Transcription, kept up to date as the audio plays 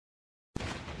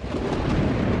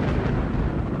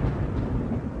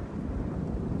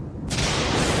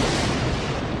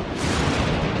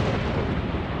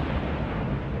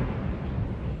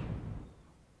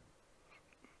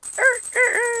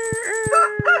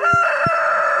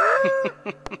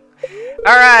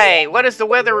Alright, what does the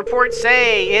weather report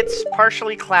say? It's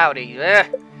partially cloudy.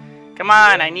 Come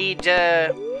on, I need,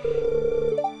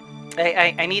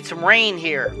 I need some rain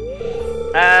here.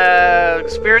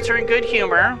 Spirits are in good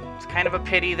humor. It's kind of a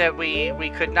pity that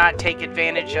we could not take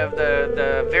advantage of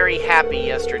the very happy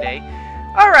yesterday.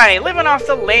 Alright, living off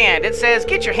the land. It says,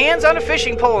 get your hands on a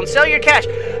fishing pole and sell your cash.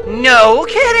 No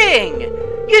kidding!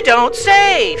 You don't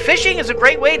say! Fishing is a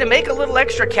great way to make a little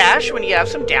extra cash when you have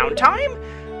some downtime?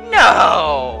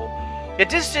 No! The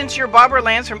distance your bobber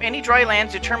lands from any dry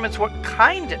land determines what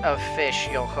kind of fish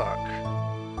you'll hook.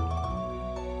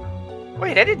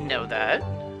 Wait, I didn't know that.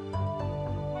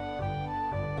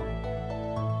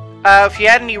 If you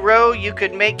had any roe, you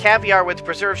could make caviar with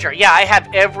preserves jar. Yeah, I have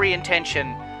every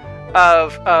intention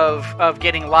of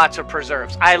getting lots of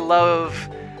preserves. I love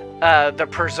the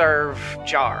preserve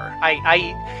jar.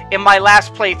 In my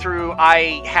last playthrough,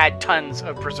 I had tons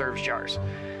of preserves jars.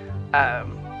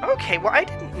 Okay, well, I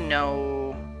didn't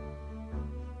know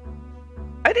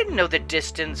the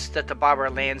distance that the bobber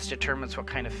lands determines what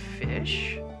kind of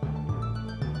fish.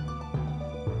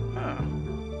 Huh.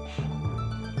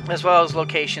 As well as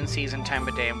location, season, time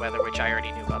of day, and weather, which I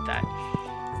already knew about that.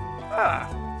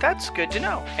 That's good to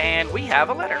know. And we have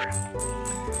a letter.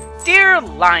 Dear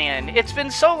Lion, it's been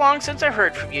so long since I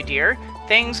heard from you, dear.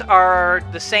 Things are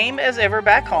the same as ever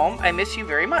back home. I miss you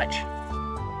very much.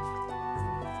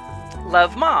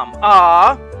 Love, Mom.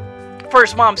 Aw.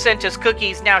 First, Mom sent us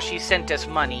cookies. Now she sent us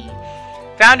money.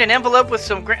 Found an envelope with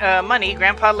some money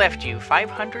Grandpa left you.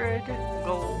 500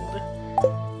 gold.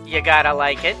 You gotta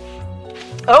like it.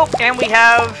 Oh, and we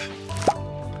have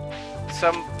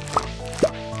some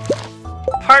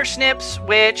parsnips,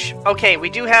 which... Okay, we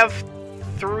do have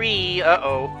 3.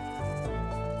 Uh-oh.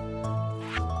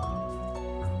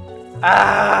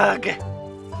 Ugh.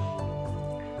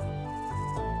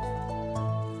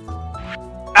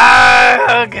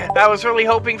 Ugh! I was really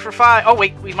hoping for 5. Oh,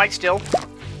 wait, we might still.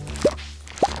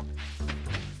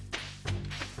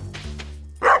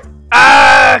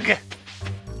 Ugh!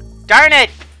 Darn it!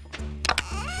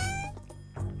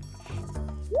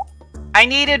 I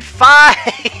needed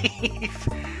 5!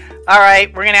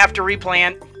 Alright, we're gonna have to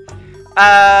replant.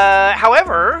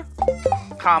 However,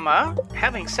 comma,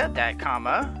 having said that,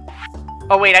 comma...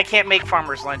 Oh, wait, I can't make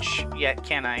farmer's lunch yet,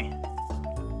 can I?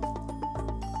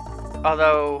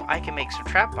 Although I can make some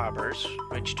trap bobbers,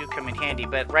 which do come in handy,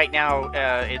 but right now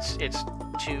it's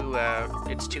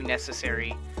too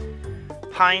necessary.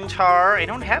 Pine tar. I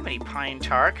don't have any pine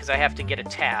tar because I have to get a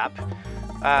tap.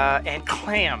 And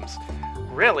clams.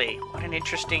 Really, what an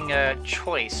interesting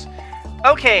choice.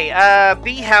 Okay,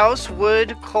 bee house,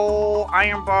 wood, coal,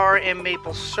 iron bar, and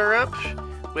maple syrup,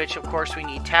 which of course we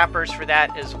need tappers for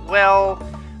that as well.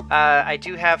 I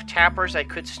do have tappers. I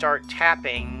could start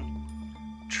tapping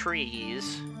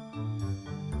trees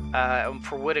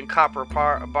for wood and copper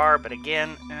bar, but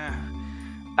again,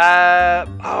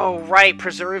 oh right,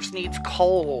 preserves needs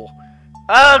coal.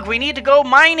 Ugh, we need to go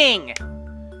mining.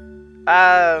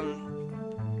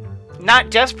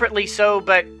 Not desperately so,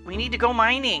 but we need to go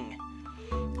mining.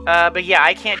 But yeah,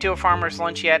 I can't do a farmer's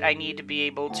lunch yet. I need to be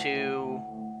able to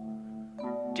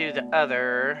do the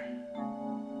other.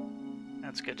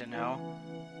 That's good to know.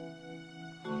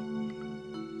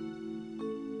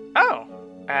 Oh,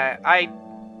 I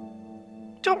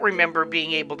don't remember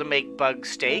being able to make bug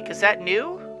steak. Is that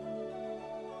new?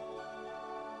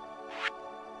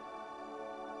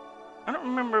 I don't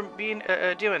remember being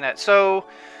doing that. So,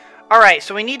 all right.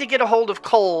 So we need to get a hold of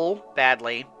coal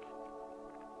badly.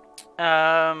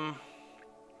 I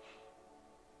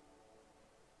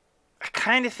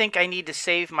kind of think I need to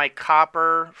save my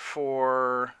copper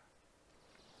for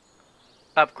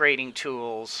upgrading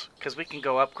tools, because we can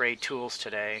go upgrade tools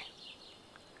today.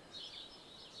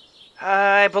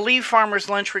 I believe farmer's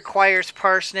lunch requires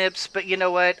parsnips, but you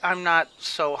know what? I'm not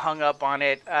so hung up on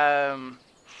it. I'm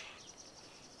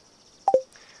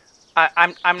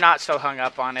not so hung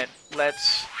up on it.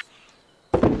 Let's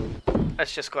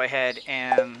just go ahead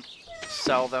and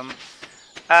sell them.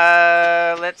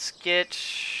 Let's get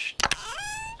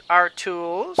our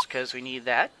tools, because we need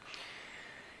that.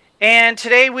 And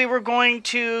today we were going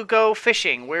to go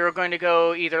fishing. We were going to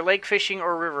go either lake fishing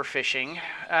or river fishing.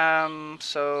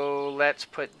 So let's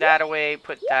put that away,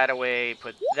 put that away,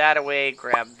 put that away,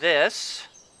 grab this.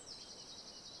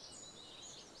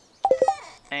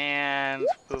 And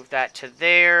move that to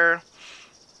there.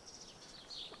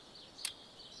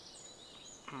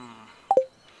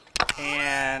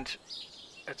 And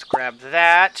let's grab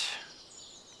that.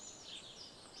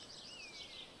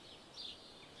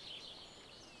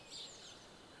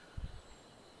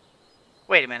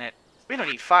 Wait a minute. We don't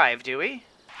need 5, do we?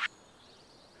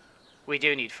 We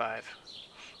do need 5.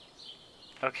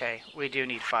 Okay, we do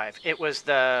need 5. It was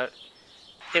the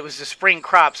spring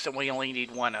crops that we only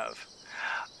need 1 of.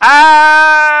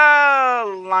 Ah,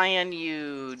 lion,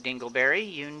 you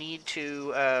dingleberry. You need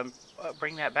to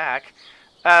bring that back.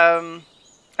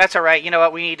 That's all right. You know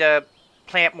what? We need to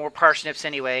plant more parsnips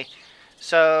anyway.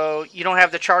 So you don't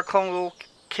have the charcoal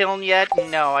kiln yet?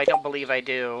 No, I don't believe I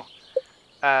do.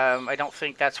 I don't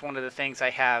think that's one of the things I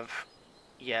have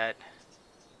yet.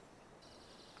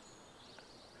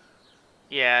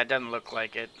 Yeah, it doesn't look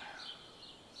like it.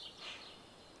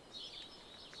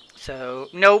 So,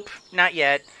 nope, not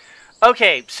yet.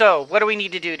 Okay, so what do we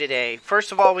need to do today?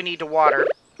 First of all, we need to water.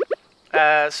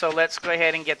 So let's go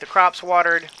ahead and get the crops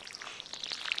watered.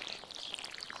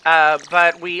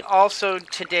 But we also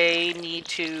today need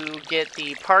to get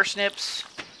the parsnips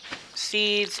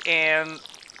seeds and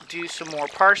do some more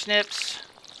parsnips.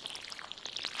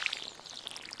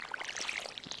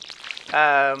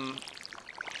 I'm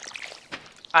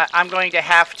going to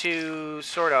have to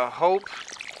sort of hope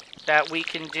that we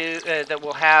can do, that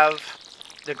we'll have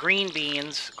the green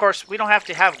beans. Of course, we don't have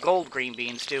to have gold green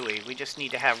beans, do we? We just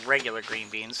need to have regular green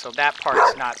beans, so that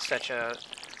part's not such a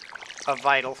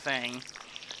vital thing.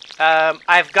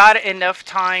 I've got enough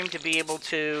time to be able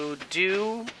to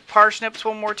do parsnips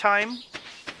one more time.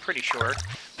 Pretty sure.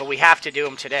 But we have to do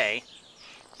them today.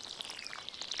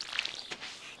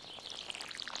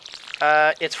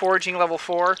 It's foraging level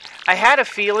 4. I had a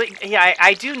feeling... Yeah,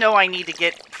 I do know I need to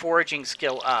get foraging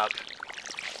skill up.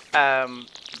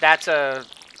 That's a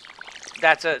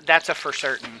for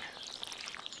certain.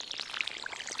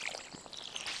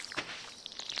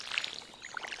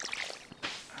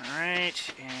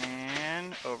 Alright,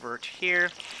 and over to here.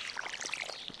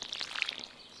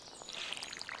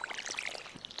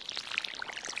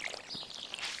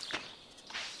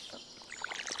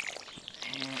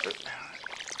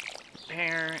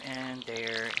 There, and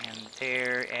there, and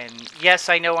there, and yes,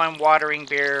 I know I'm watering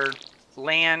bare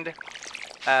land.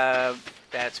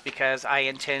 That's because I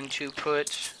intend to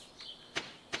put...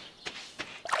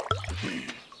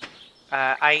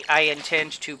 I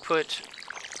intend to put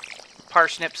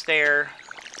parsnips there.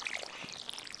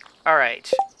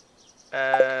 Alright.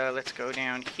 Let's go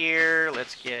down here.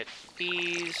 Let's get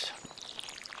these.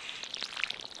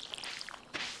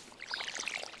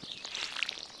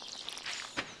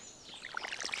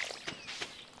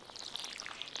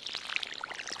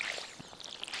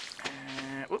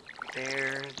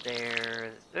 There,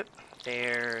 there,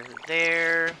 there,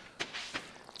 there,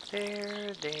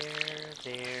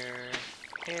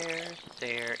 there,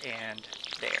 there, and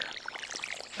there.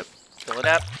 Fill it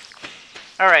up.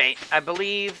 Alright, I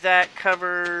believe that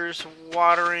covers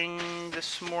watering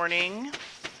this morning.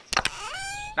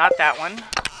 Not that one,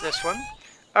 this one.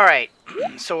 Alright,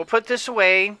 so we'll put this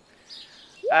away.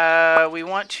 We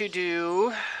want to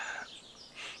do...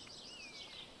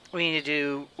 We need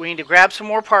to grab some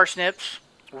more parsnips,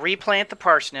 replant the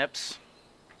parsnips.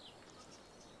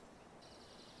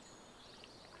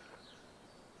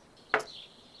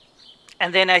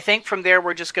 And then I think from there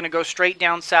we're just going to go straight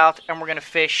down south and we're going to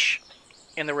fish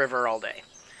in the river all day.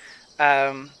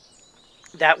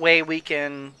 That way we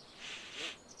can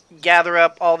gather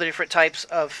up all the different types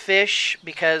of fish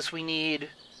because we need...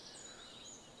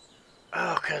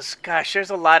 Oh, because, gosh, there's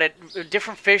a lot of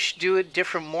different fish do a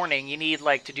different morning. You need,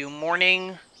 like, to do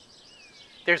morning.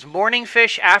 There's morning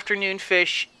fish, afternoon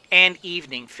fish, and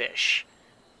evening fish.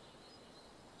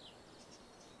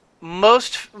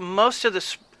 Most of the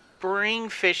spring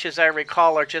fish, as I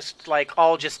recall, are just, like,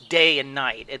 all just day and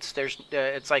night. It's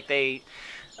like they...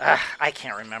 I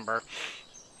can't remember.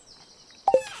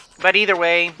 But either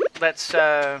way, let's...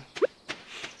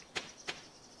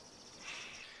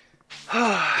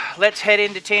 Let's head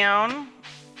into town.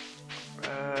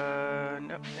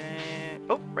 No,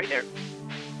 oh, right there.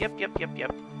 Yep.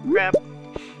 Grab.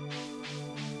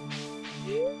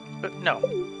 No,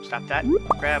 stop that.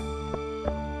 Grab.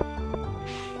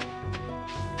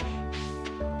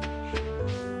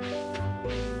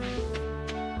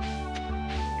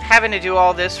 Having to do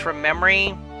all this from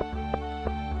memory,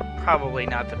 probably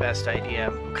not the best idea.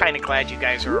 I'm kind of glad you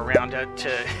guys are around to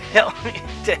help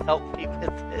me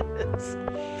with this.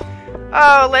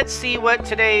 Oh, let's see what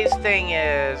today's thing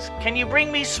is. Can you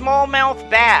bring me smallmouth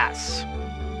bass?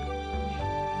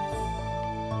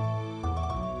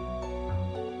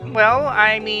 Well,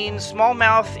 I mean,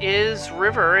 smallmouth is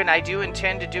river, and I do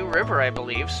intend to do river, I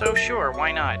believe. So sure,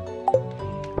 why not?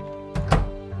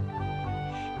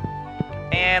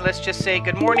 And let's just say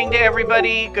good morning to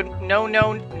everybody. No.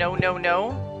 No.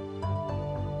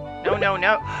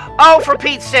 Oh, for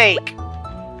Pete's sake!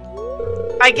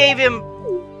 I gave him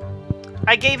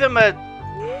I gave him a...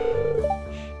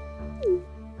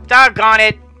 Doggone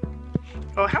it!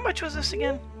 Oh, how much was this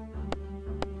again?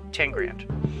 10 grand.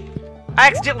 I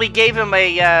accidentally gave him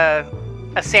a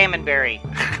salmon berry.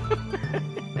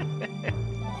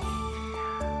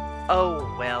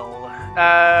 Oh, well.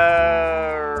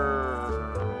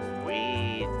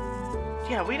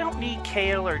 We don't need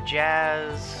kale or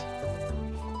jazz.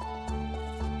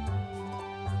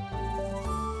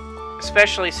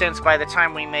 Especially since by the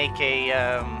time we make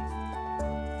a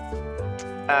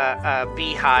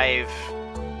beehive,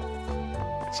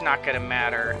 it's not going to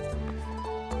matter.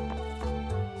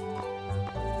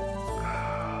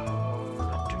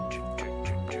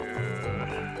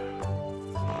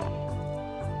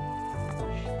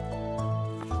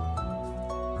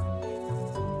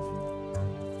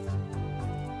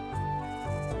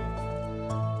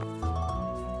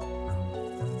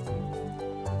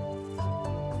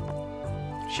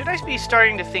 Should I be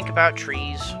starting to think about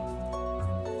trees?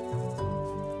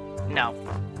 No.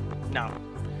 No.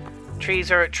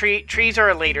 Trees are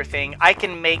a later thing. I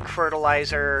can make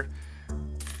fertilizer.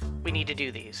 We need to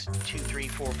do these. 2, 3,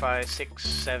 4, 5, 6,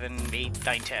 7, 8,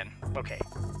 9, 10. Okay.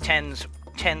 10's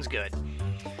good.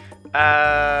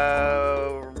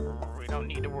 We don't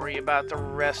need to worry about the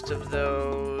rest of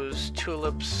those.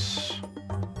 Tulips.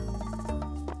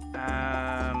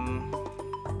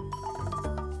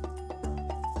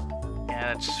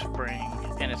 Yeah, that's spring,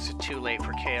 and it's too late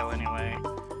for kale anyway.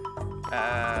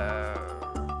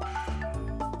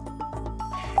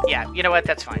 Yeah, you know what?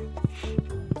 That's fine.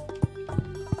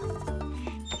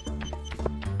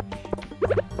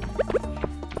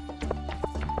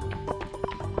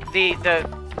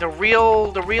 The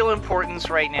real importance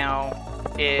right now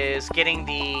is getting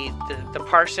the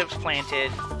parsnips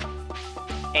planted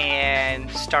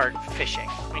and start fishing.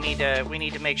 We need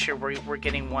to make sure we're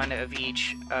getting one of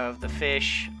each of the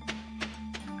fish.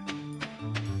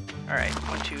 All right,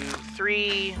 1, 2,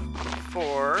 3,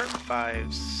 4,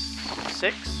 5,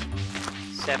 6,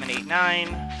 7, 8,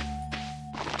 9,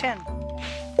 10.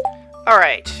 All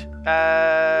right.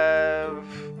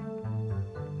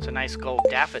 It's a nice gold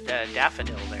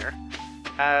daffodil there.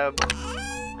 Oh,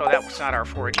 that was not our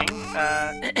foraging.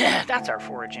 That's our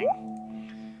foraging.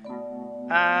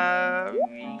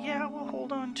 Yeah, we'll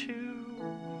hold on to...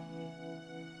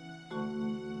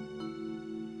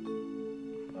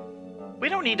 We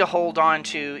don't need to hold on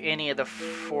to any of the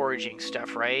foraging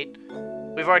stuff, right?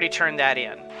 We've already turned that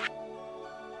in.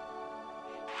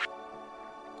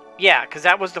 Yeah, because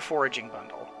that was the foraging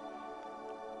bundle.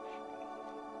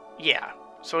 Yeah,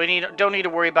 so we don't need to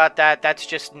worry about that. That's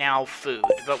just now food.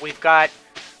 But we've got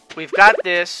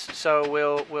this, so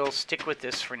we'll stick with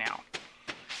this for now.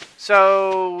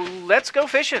 So let's go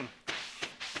fishing.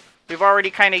 We've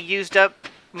already kind of used up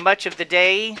much of the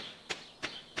day.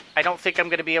 I don't think I'm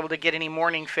going to be able to get any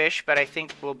morning fish, but I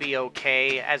think we'll be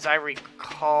okay. As I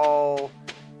recall,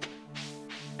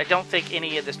 I don't think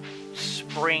any of the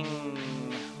spring...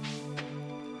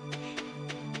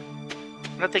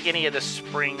 I don't think any of the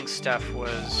spring stuff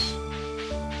was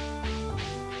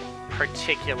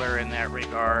particular in that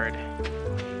regard.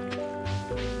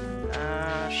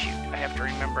 Shoot, I have to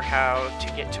remember how to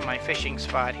get to my fishing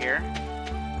spot here.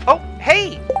 Oh,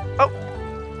 hey! Oh,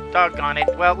 doggone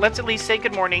it. Well, let's at least say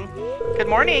good morning. Good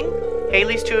morning!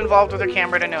 Haley's too involved with her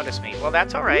camera to notice me. Well,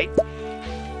 that's alright.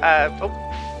 Oh.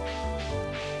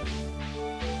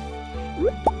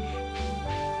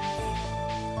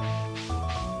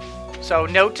 So,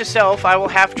 note to self, I will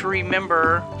have to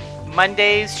remember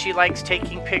Mondays she likes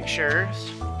taking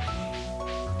pictures.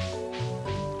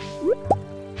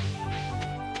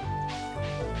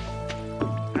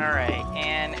 Alright,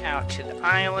 and out to the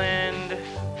island.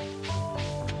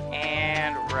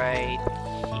 And right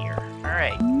here.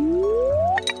 Alright.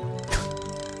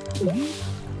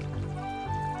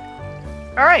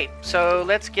 Alright, so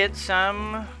let's get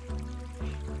some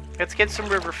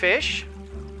river fish.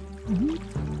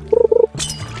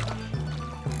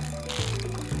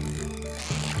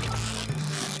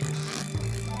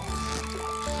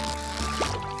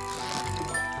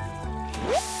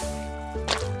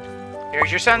 Here's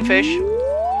your sunfish.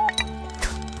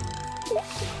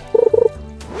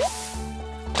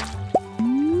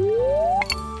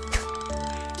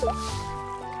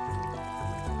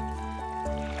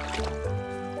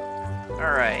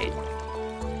 All right.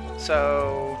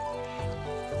 So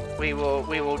we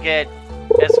will get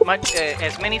as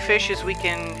many fish as we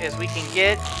can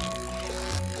get.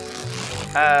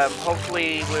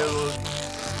 Hopefully we'll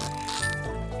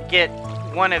get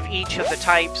one of each of the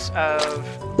types of...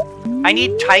 I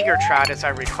need tiger trout, as I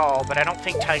recall, but I don't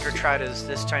think tiger trout is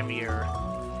this time of year.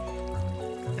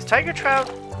 Is tiger trout...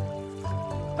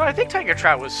 No, I think tiger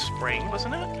trout was spring,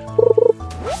 wasn't it?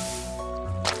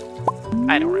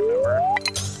 I don't remember.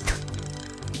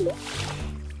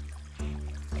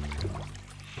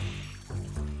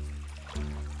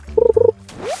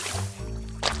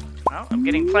 Well, I'm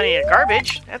getting plenty of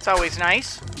garbage. That's always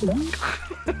nice.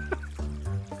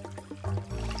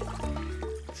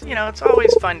 You know, it's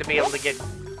always fun to be able to get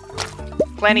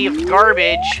plenty of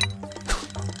garbage.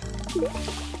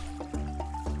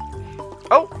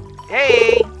 Oh,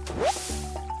 hey!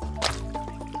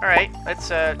 Alright, let's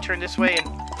turn this way and...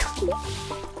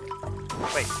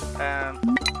 Wait,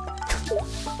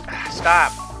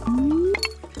 stop.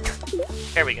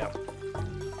 There we go.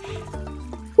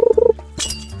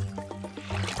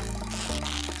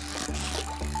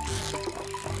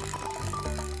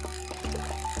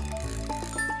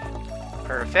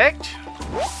 Perfect.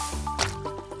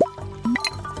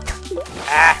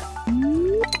 Ah!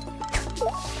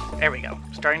 There we go.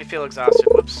 Starting to feel exhausted.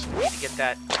 Whoops. I need to get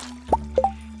that...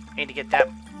 Need to get that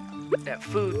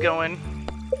food going.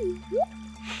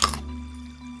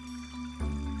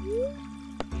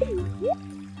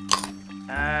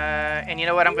 And you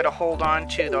know what? I'm going to hold on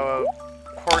to the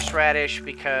horseradish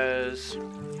because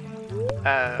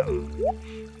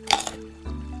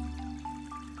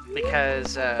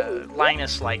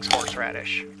Linus likes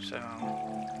horseradish. So,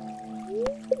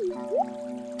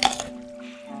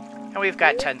 and we've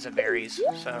got tons of berries,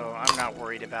 so I'm not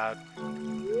worried about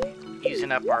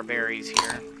using up our berries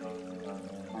here.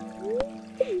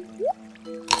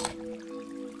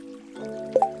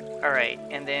 Alright,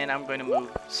 and then I'm going to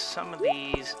move some of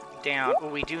these down. Oh,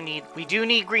 we do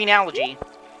need green algae.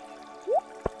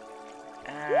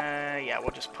 Yeah, we'll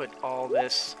just put all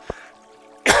this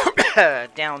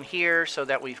down here so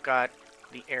that we've got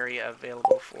the area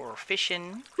available for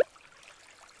fishing.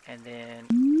 And then...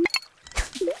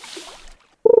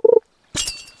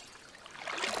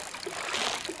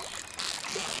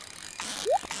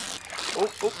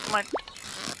 Oh, come on.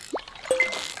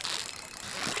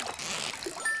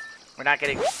 We're not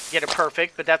going to get it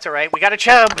perfect, but that's alright. We got a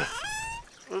chub!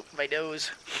 Oop, my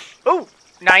nose. Oh,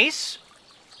 nice.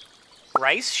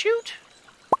 Rice shoot?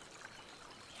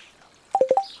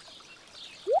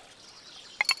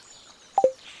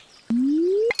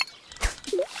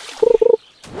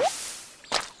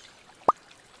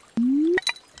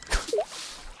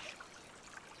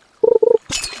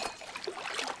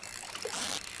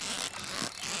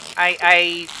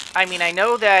 I mean, I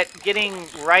know that getting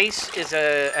rice is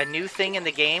a new thing in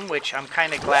the game, which I'm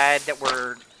kind of glad that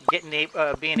we're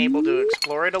being able to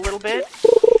explore it a little bit.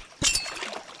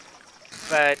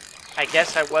 But I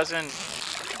guess I wasn't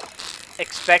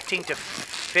expecting to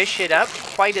fish it up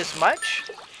quite as much.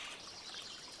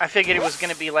 I figured it was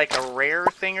going to be like a rare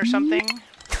thing or something.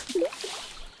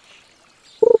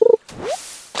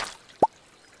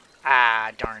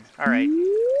 Ah, darn. All right.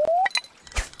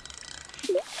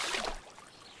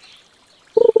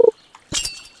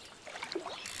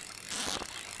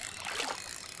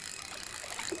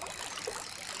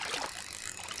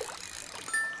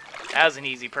 That was an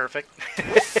easy perfect.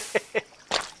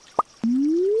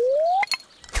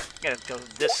 Gotta go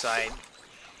this side.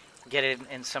 Get it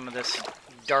in some of this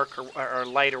darker or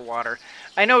lighter water.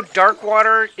 I know dark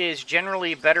water is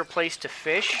generally a better place to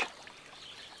fish,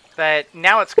 but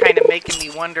now it's kind of making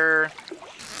me wonder.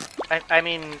 I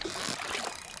mean,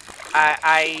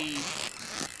 I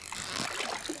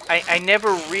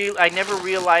never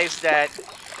realized that.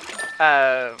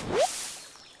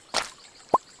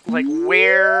 Like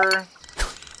where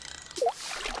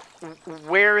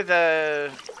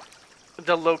the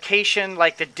location,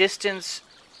 like the distance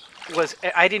was.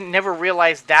 I never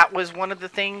realize that was one of the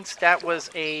things that was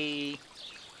a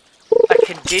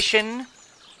condition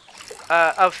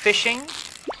of fishing.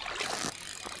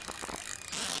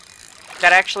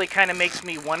 That actually kind of makes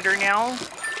me wonder now.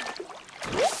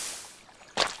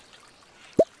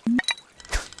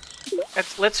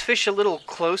 Let's fish a little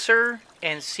closer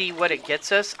and see what it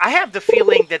gets us. I have the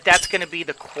feeling that that's going to be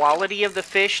the quality of the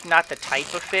fish, not the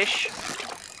type of fish.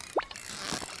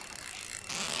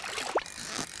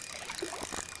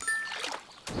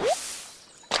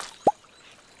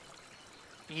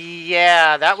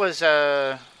 Yeah, that was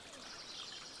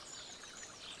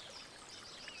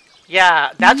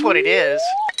yeah, that's what it is.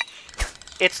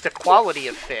 It's the quality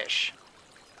of fish.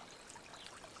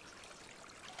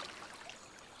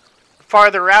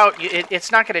 Farther out,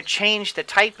 it's not going to change the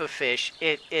type of fish.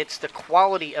 It's the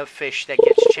quality of fish that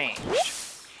gets changed.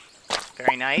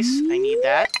 Very nice. I need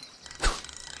that.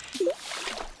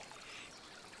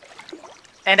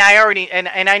 And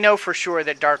I know for sure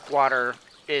that dark water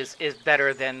is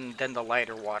better than the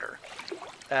lighter water.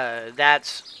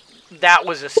 That's that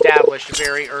was established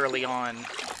very early on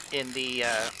in the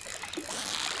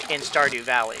in Stardew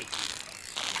Valley.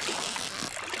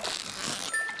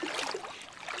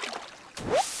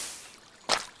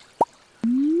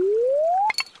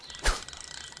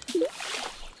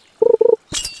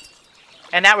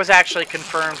 And that was actually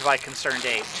confirmed by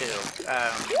ConcernedApe too.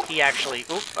 He actually.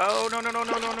 Oh no no no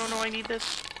no no no no! I need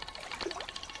this.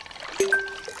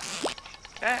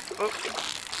 Oh.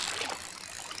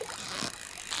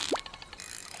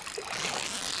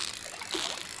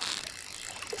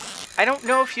 I don't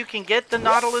know if you can get the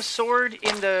Nautilus sword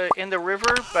in the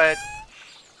river, but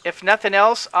if nothing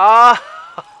else,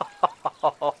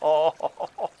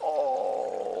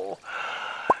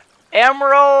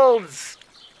 emeralds.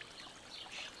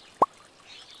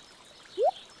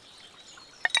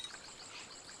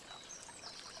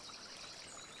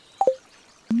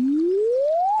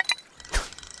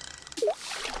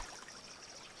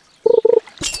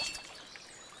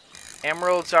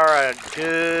 Emeralds are a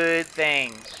good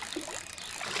thing.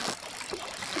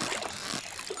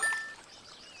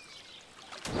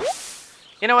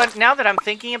 You know what? Now that I'm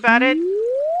thinking about it,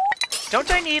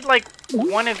 don't I need like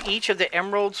one of each of the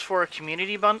emeralds for a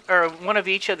community bundle, or one of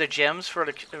each of the gems for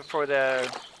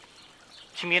the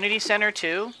community center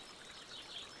too?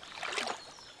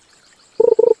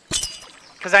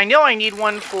 Because I know I need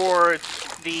one for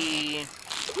the.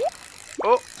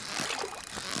 Oh.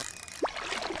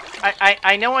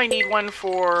 I know I need one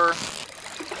for.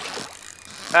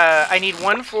 I need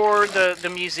one for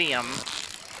the museum.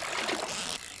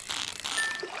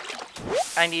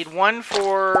 I need one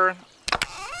for.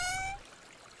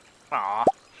 Aw.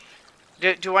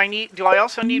 Do I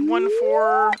also need one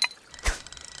for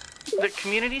the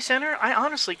community center? I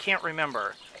honestly can't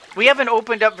remember. We haven't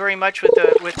opened up very much with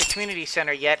the community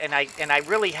center yet, and I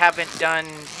really haven't done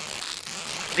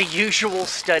the usual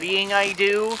studying I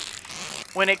do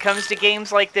when it comes to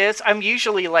games like this. I'm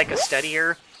usually like a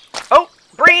studier. Oh,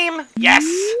 Bream! Yes!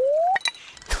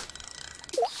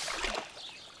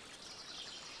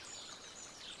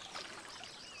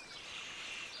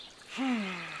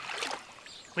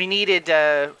 We needed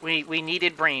we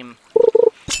needed Bream.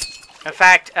 In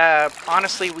fact,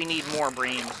 honestly, we need more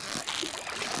Bream.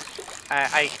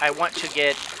 I want to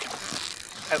get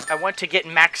I want to get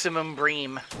maximum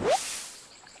Bream.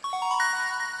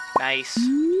 Nice.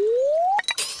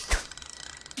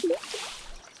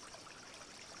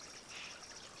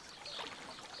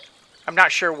 I'm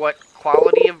not sure what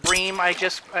quality of Bream I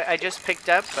just picked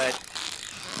up, but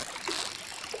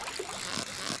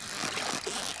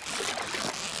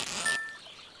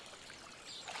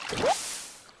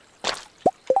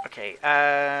okay.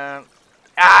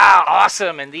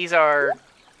 Awesome! And these are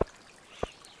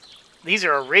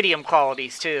iridium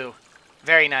qualities too.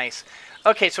 Very nice.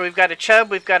 Okay, so we've got a chub,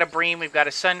 we've got a bream, we've got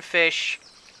a sunfish.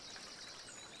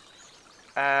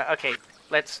 Okay,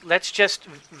 let's just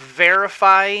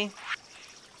verify.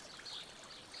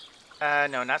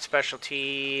 No, not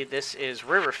specialty. This is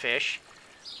river fish.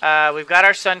 We've got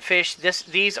our sunfish.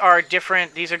 These are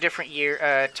different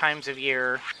year times of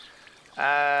year.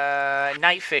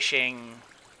 Night fishing.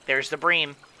 There's the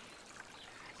bream.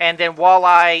 And then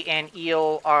walleye and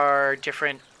eel are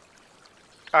different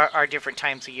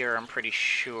times of year, I'm pretty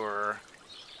sure.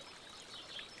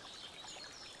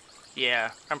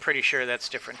 Yeah, I'm pretty sure that's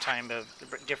different times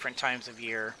of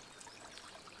year.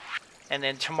 And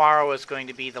then tomorrow is going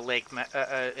to be the lake.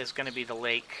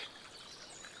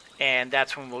 And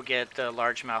that's when we'll get the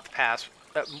largemouth bass.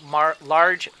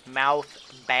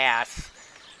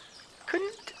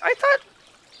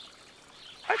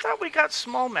 I thought we got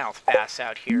smallmouth bass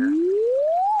out here.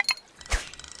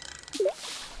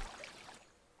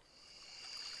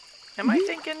 Am I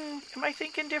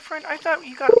thinking different? I thought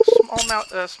you got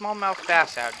smallmouth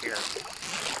bass out here.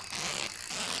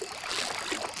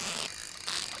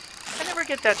 I never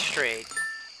get that straight.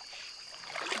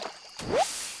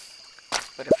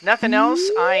 But if nothing else,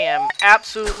 I am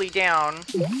absolutely down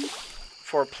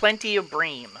for plenty of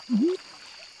bream.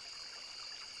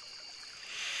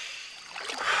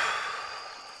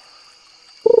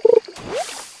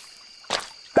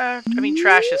 I mean,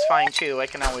 trash is fine too. I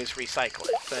can always recycle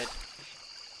it, but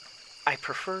I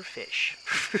prefer fish.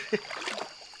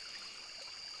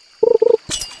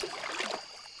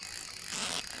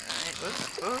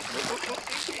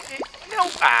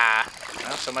 Nope.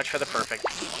 Well, so much for the perfect.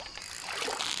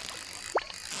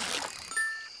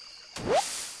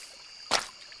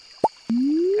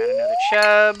 Got another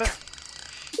chub.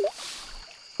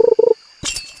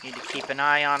 Need to keep an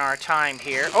eye on our time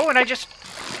here. Oh, and I just...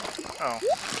 Oh.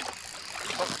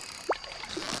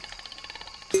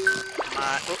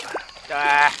 Come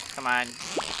on. Come on.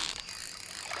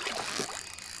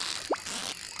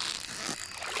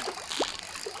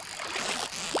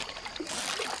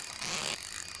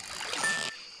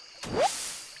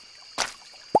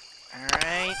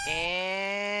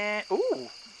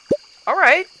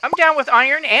 Alright, I'm down with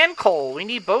iron and coal. We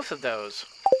need both of those.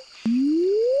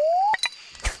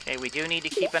 Okay, we do need to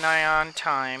keep an eye on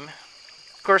time.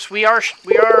 Of course, we are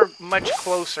much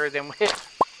closer than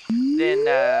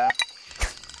the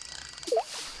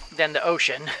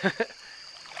ocean.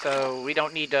 So we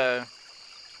don't need to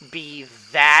be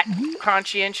that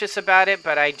conscientious about it,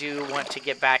 but I do want to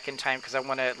get back in time because I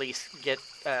want to at least get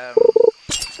I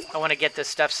want to get this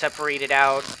stuff separated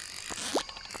out.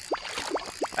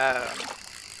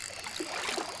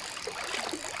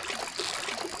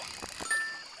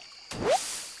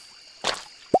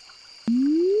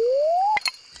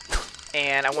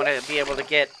 And I want to be able to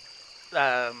get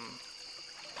at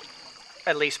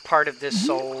least part of this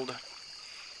sold.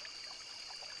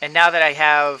 And now that I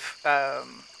have,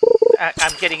 I'm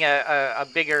getting a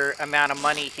bigger amount of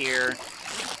money here,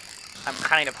 I'm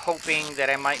kind of hoping that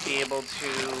I might be able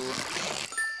to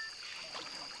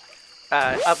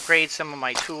upgrade some of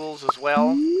my tools as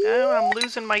well. Oh, I'm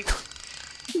losing my...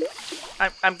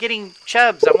 I'm getting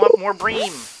chubs. I want more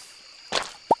Bream.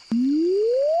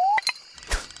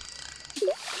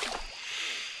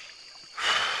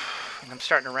 And I'm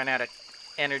starting to run out of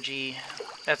energy.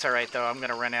 That's alright, though. I'm going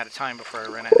to run out of time before I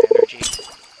run out of energy.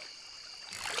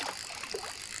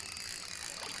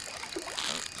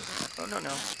 Oh, no,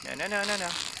 no. No, no, no, no, no.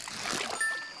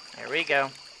 There we go.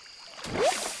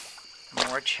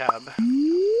 More chub.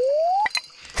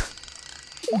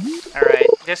 Alright,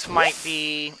 this might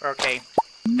be... Okay.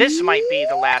 This might be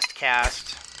the last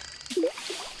cast.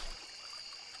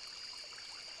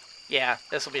 Yeah,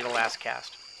 this will be the last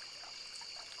cast.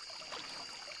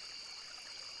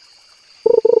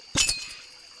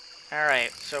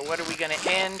 Alright, so what are we going to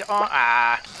end on?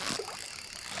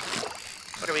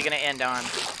 What are we going to end on?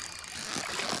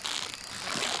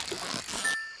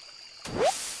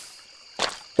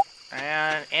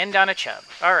 And end on a chub.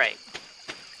 Alright.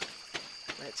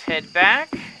 Let's head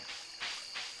back.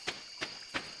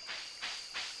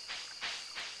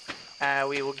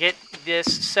 We will get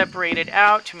this separated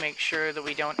out to make sure that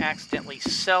we don't accidentally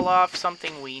sell off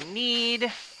something we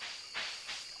need.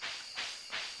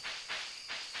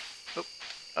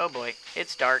 Oh boy,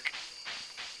 it's dark.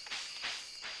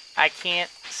 I can't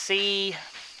see.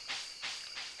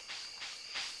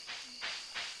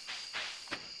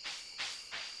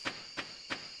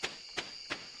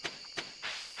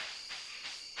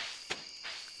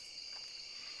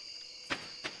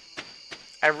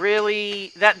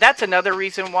 That's another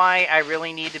reason why I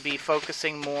really need to be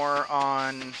focusing more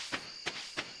on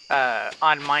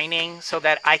mining so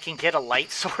that I can get a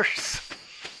light source.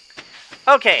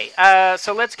 Okay,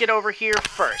 so let's get over here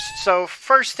first. So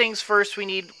first things first, we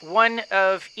need one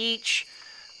of each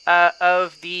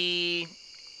of the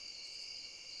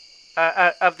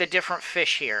different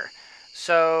fish here.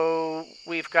 So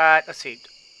we've got, let's see,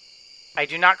 I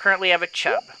do not currently have a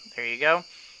chub. There you go.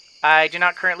 I do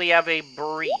not currently have a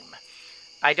bream.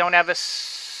 I don't have a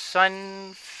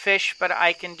sunfish, but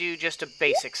I can do just a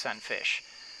basic sunfish.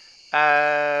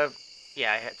 Yeah,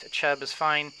 the chub is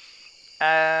fine.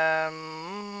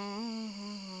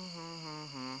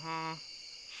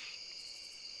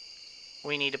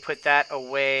 We need to put that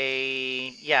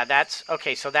away. Yeah, that's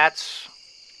okay. So that's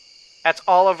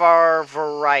all of our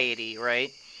variety,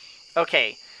 right?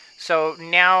 Okay. So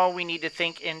now we need to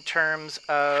think in terms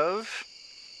of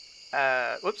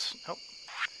whoops. Nope.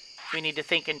 We need to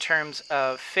think in terms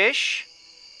of fish.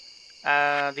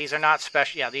 These are not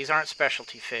special. Yeah, these aren't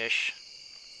specialty fish.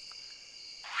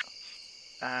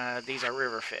 These are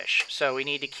river fish. So we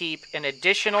need to keep an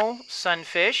additional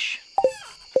sunfish.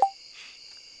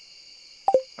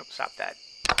 Oh, stop that.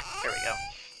 There we go.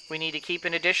 We need to keep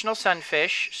an additional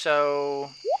sunfish.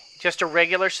 So just a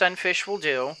regular sunfish will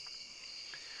do.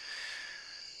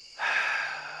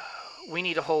 We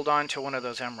need to hold on to one of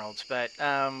those emeralds, but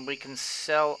we can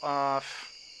sell off...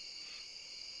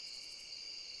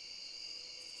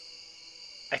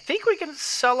 I think we can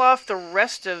sell off the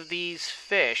rest of these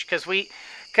fish because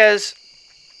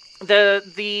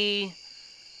the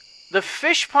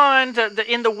fish pond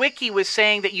in the wiki was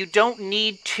saying that you don't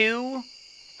need 2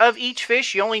 of each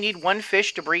fish. You only need 1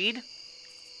 fish to breed,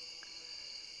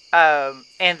 and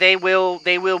they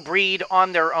will breed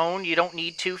on their own. You don't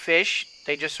need 2 fish.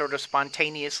 They just sort of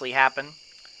spontaneously happen.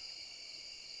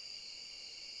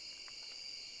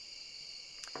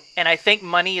 And I think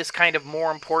money is kind of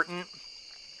more important.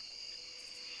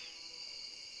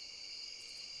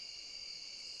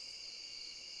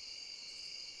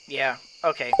 Yeah,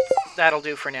 okay. That'll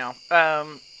do for now.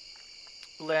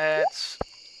 Let's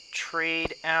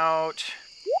trade out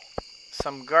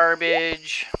some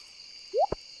garbage.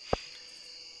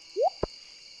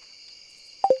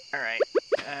 Alright.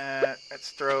 Let's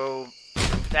throw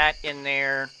that in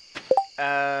there.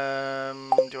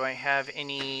 Do I have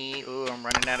any... Ooh, I'm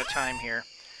running out of time here.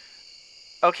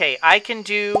 Okay, I can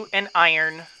do an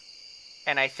iron,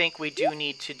 and I think we do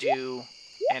need to do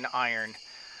an iron.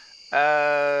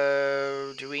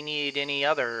 Do we need any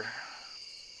other?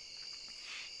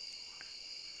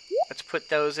 Let's put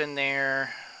those in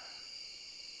there.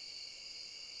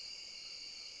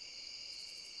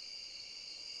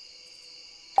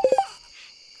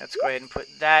 Let's go ahead and put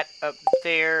that up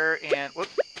there, and whoop,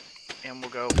 and we'll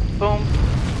go boom.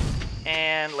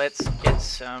 And let's get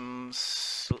some...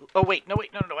 Oh, wait, no, I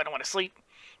don't want to sleep.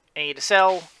 I need to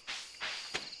sell.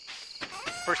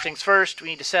 First things first, we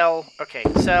need to sell. Okay,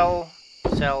 sell.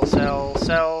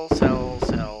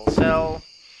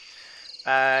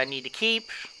 Need to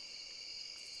keep.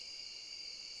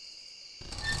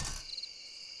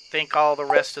 Think all the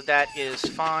rest of that is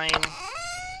fine.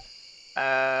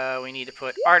 We need to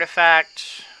put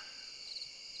artifact.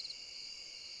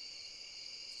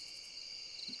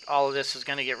 All of this is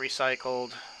going to get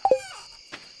recycled.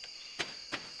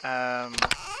 No.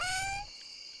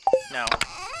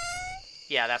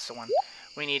 Yeah, that's the one.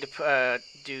 We need to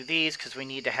do these because we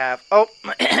need to have... Oh!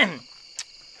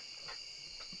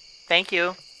 Thank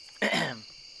you.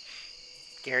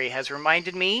 Gary has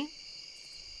reminded me.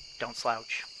 Don't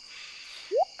slouch.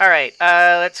 Alright,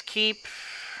 let's keep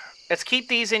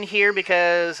these in here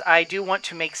because I do want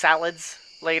to make salads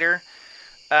later.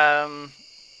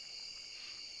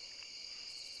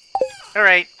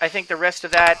 Alright, I think the rest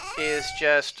of that is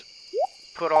just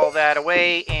put all that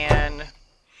away and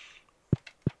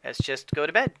let's just go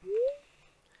to bed.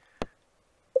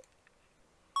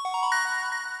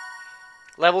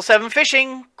 Level 7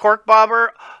 fishing, cork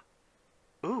bobber.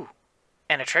 Ooh,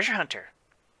 and a treasure hunter.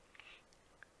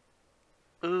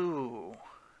 Ooh.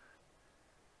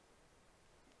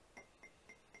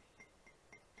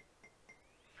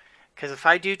 Because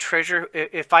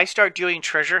if I start doing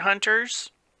treasure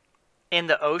hunters in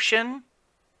the ocean,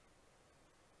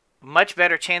 much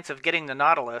better chance of getting the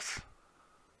Nautilus.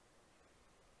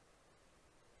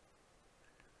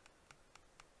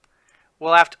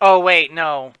 We'll have to... Oh, wait,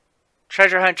 no.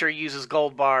 Treasure hunter uses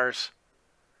gold bars.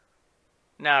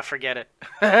 Nah, forget it.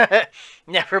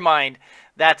 Never mind.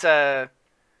 That's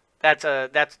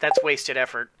wasted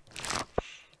effort.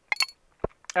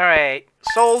 Alright.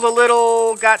 Sold a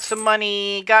little, got some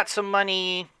money.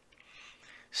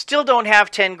 Still don't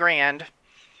have 10 grand.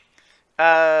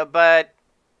 But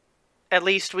at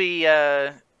least we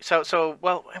well,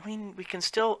 I mean, we can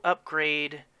still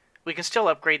upgrade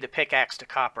the pickaxe to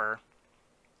copper.